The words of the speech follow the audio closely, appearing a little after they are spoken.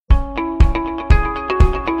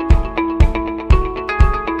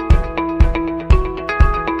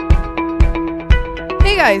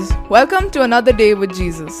guys, welcome to another day with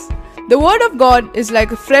Jesus. The Word of God is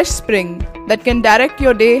like a fresh spring that can direct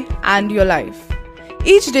your day and your life.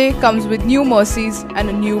 Each day comes with new mercies and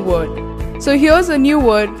a new word. So here's a new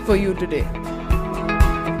word for you today.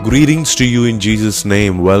 Greetings to you in Jesus'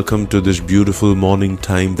 name. Welcome to this beautiful morning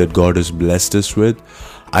time that God has blessed us with.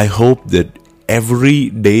 I hope that every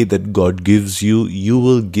day that God gives you, you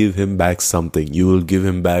will give Him back something. You will give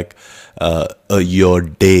Him back your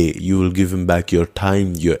day. You will give Him back your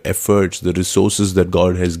time, your efforts, the resources that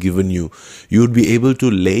God has given you. You would be able to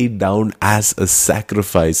lay down as a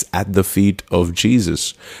sacrifice at the feet of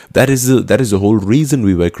Jesus. That is the whole reason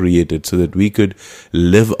we were created, so that we could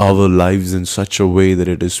live our lives in such a way that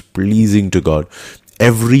it is pleasing to God.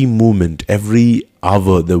 Every moment, every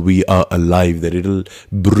hour that we are alive, that it'll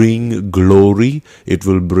bring glory, it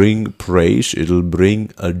will bring praise, it'll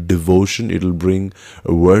bring a devotion, it'll bring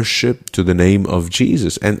a worship to the name of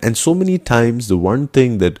Jesus. And so many times the one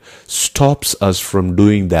thing that stops us from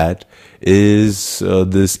doing that is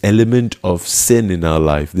this element of sin in our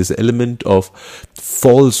life, this element of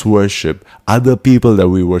false worship, other people that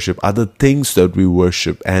we worship, other things that we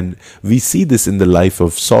worship. And we see this in the life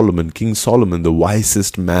of Solomon, King Solomon, the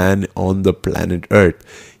wisest man on the planet Earth.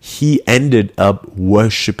 He ended up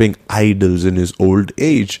worshipping idols in his old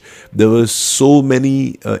age. There were so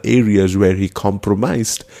many areas where he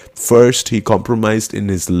compromised. First, he compromised in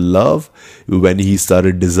his love when he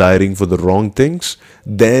started desiring for the wrong things.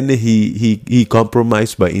 Then he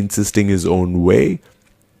compromised by insisting his own way.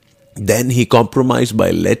 Then he compromised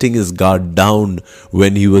by letting his guard down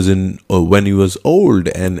when he was old.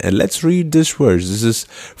 And let's read this verse. This is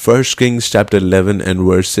 1 Kings chapter 11 and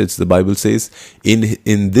verse 6. The Bible says,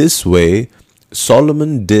 in this way,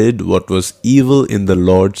 Solomon did what was evil in the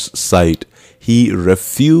Lord's sight. He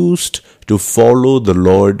refused to follow the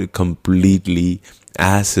Lord completely,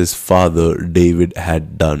 as his father David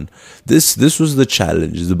had done. This was the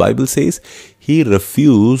challenge. The Bible says he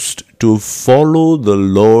refused to follow the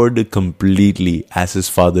Lord completely, as his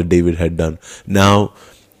father David had done. Now,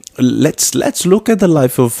 let's look at the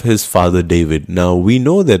life of his father David. Now, we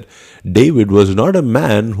know that David was not a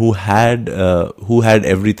man who had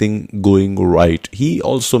everything going right. He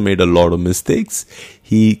also made a lot of mistakes.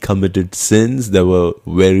 He committed sins that were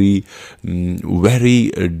very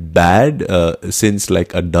bad, sins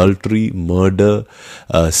like adultery, murder,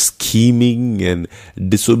 scheming and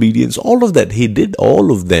disobedience. All of that. He did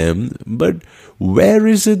all of them. But where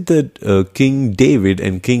is it that King David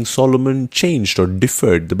and King Solomon changed or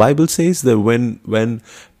differed? The Bible says that when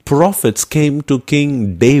prophets came to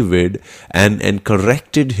King David and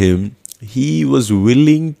corrected him, he was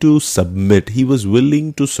willing to submit. He was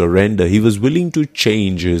willing to surrender. He was willing to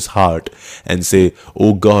change his heart and say,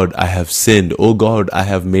 "Oh God, I have sinned. Oh God, I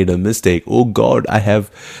have made a mistake. Oh God, I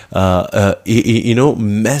have,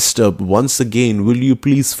 messed up once again. Will you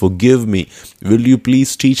please forgive me? Will you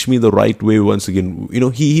please teach me the right way once again?"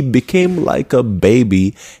 He became like a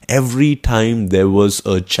baby every time there was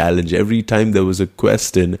a challenge, every time there was a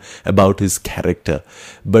question about his character.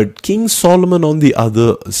 But King Solomon, on the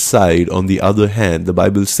other side, on the other hand, the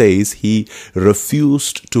Bible says he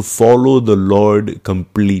refused to follow the Lord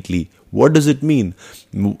completely. What does it mean?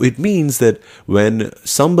 It means that when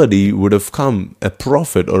somebody would have come, a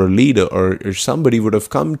prophet or a leader or somebody would have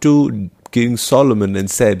come to King Solomon and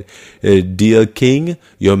said, "Dear King,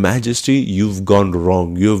 Your Majesty, you've gone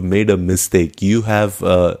wrong. You've made a mistake. You have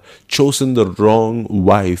chosen the wrong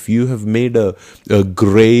wife. You have made a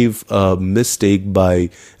grave mistake by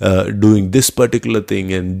doing this particular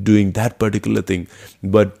thing and doing that particular thing."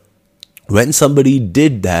 But when somebody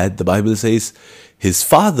did that, the Bible says his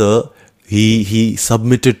father, he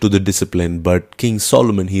submitted to the discipline, but King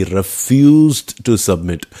Solomon, he refused to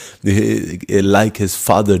submit like his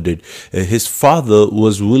father did. His father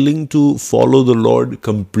was willing to follow the Lord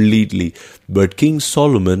completely, but King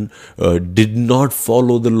Solomon did not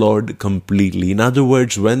follow the Lord completely. In other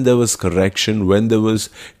words, when there was correction, when there was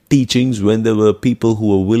teachings, when there were people who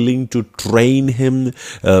were willing to train him,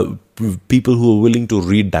 people who were willing to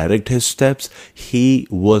redirect his steps, he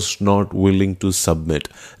was not willing to submit.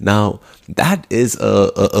 Now, that is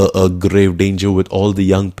a grave danger with all the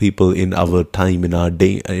young people in our time, in our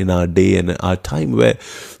day and our time, where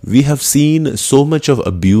we have seen so much of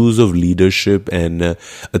abuse of leadership and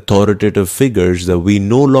authoritative figures that we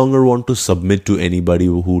no longer want to submit to anybody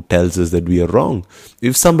who tells us that we are wrong.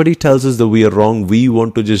 If somebody tells us that we are wrong, we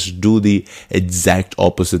want to just do the exact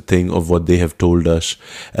opposite thing of what they have told us.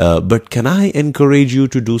 But can I encourage you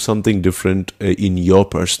to do something different in your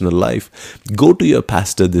personal life? Go to your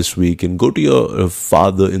pastor this week and go to your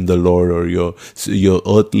father in the Lord or your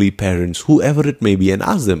earthly parents, whoever it may be, and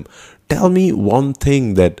ask them, tell me one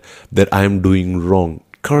thing that I am doing wrong.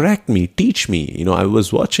 Correct me, teach me. I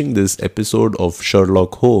was watching this episode of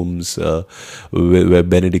Sherlock Holmes where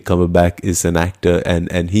Benedict Cumberbatch is an actor,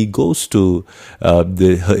 and he goes to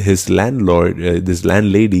his landlord, this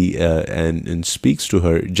landlady, and speaks to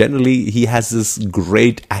her. Generally, he has this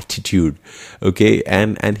great attitude, okay,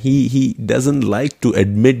 and he doesn't like to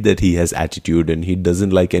admit that he has attitude, and he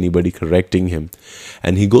doesn't like anybody correcting him.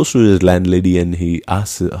 And he goes to his landlady and he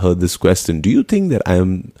asks her this question: do you think that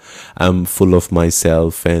I'm full of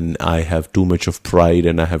myself and I have too much of pride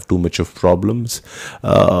and I have too much of problems?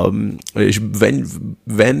 Whenever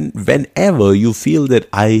you feel that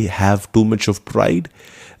I have too much of pride,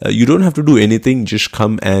 you don't have to do anything. Just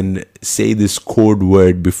come and say this code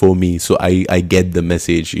word before me, so I get the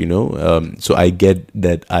message. So I get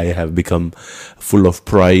that I have become full of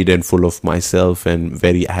pride and full of myself and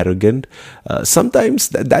very arrogant. Sometimes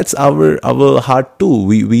that's our heart too.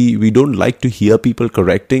 We don't like to hear people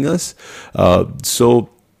correcting us. But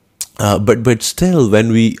still,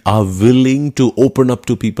 when we are willing to open up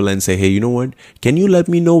to people and say, hey, you know what? Can you let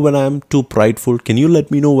me know when I'm too prideful? Can you let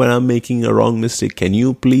me know when I'm making a wrong mistake? Can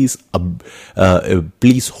you please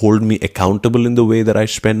hold me accountable in the way that I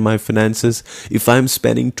spend my finances? If I'm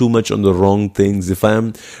spending too much on the wrong things, if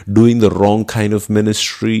I'm doing the wrong kind of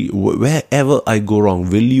ministry, wherever I go wrong,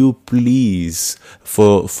 will you please,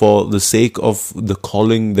 for the sake of the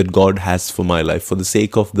calling that God has for my life, for the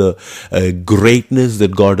sake of the greatness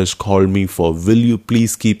that God has called me for, will you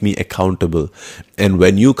please keep me accountable? And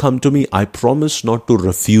when you come to me, I promise not to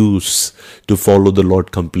refuse to follow the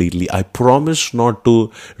Lord completely. I promise not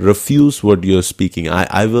to refuse what you're speaking.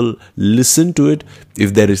 I will listen to it.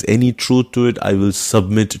 If there is any truth to it, I will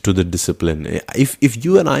submit to the discipline. If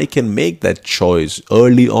you and I can make that choice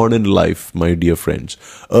early on in life, my dear friends,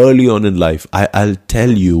 early on in life, I'll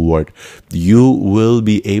tell you what, you will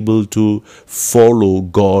be able to follow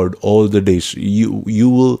God all the days. You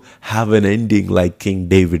will have an ending like King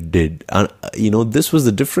David did. This was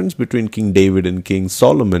the difference between King David and King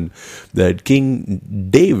Solomon, that King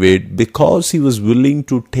David, because he was willing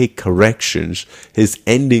to take corrections, his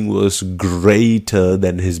ending was greater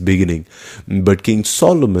than his beginning. But King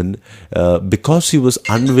Solomon, because he was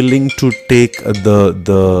unwilling to take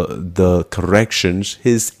the corrections,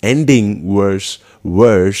 his ending was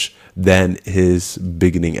worse than his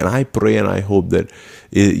beginning. And I pray and I hope that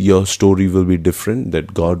your story will be different,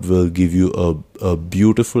 that God will give you a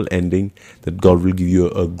beautiful ending, that God will give you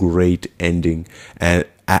a great ending. And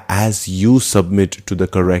as you submit to the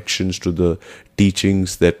corrections, to the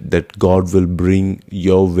teachings that God will bring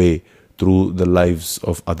your way through the lives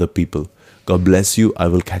of other people. God bless you. I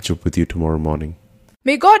will catch up with you tomorrow morning.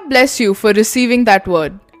 May God bless you for receiving that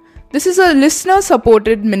word. This is a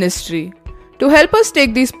listener-supported ministry. To help us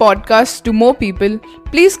take these podcasts to more people,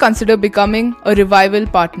 please consider becoming a Revival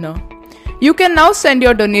partner. You can now send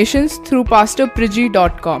your donations through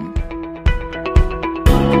pastorpriji.com.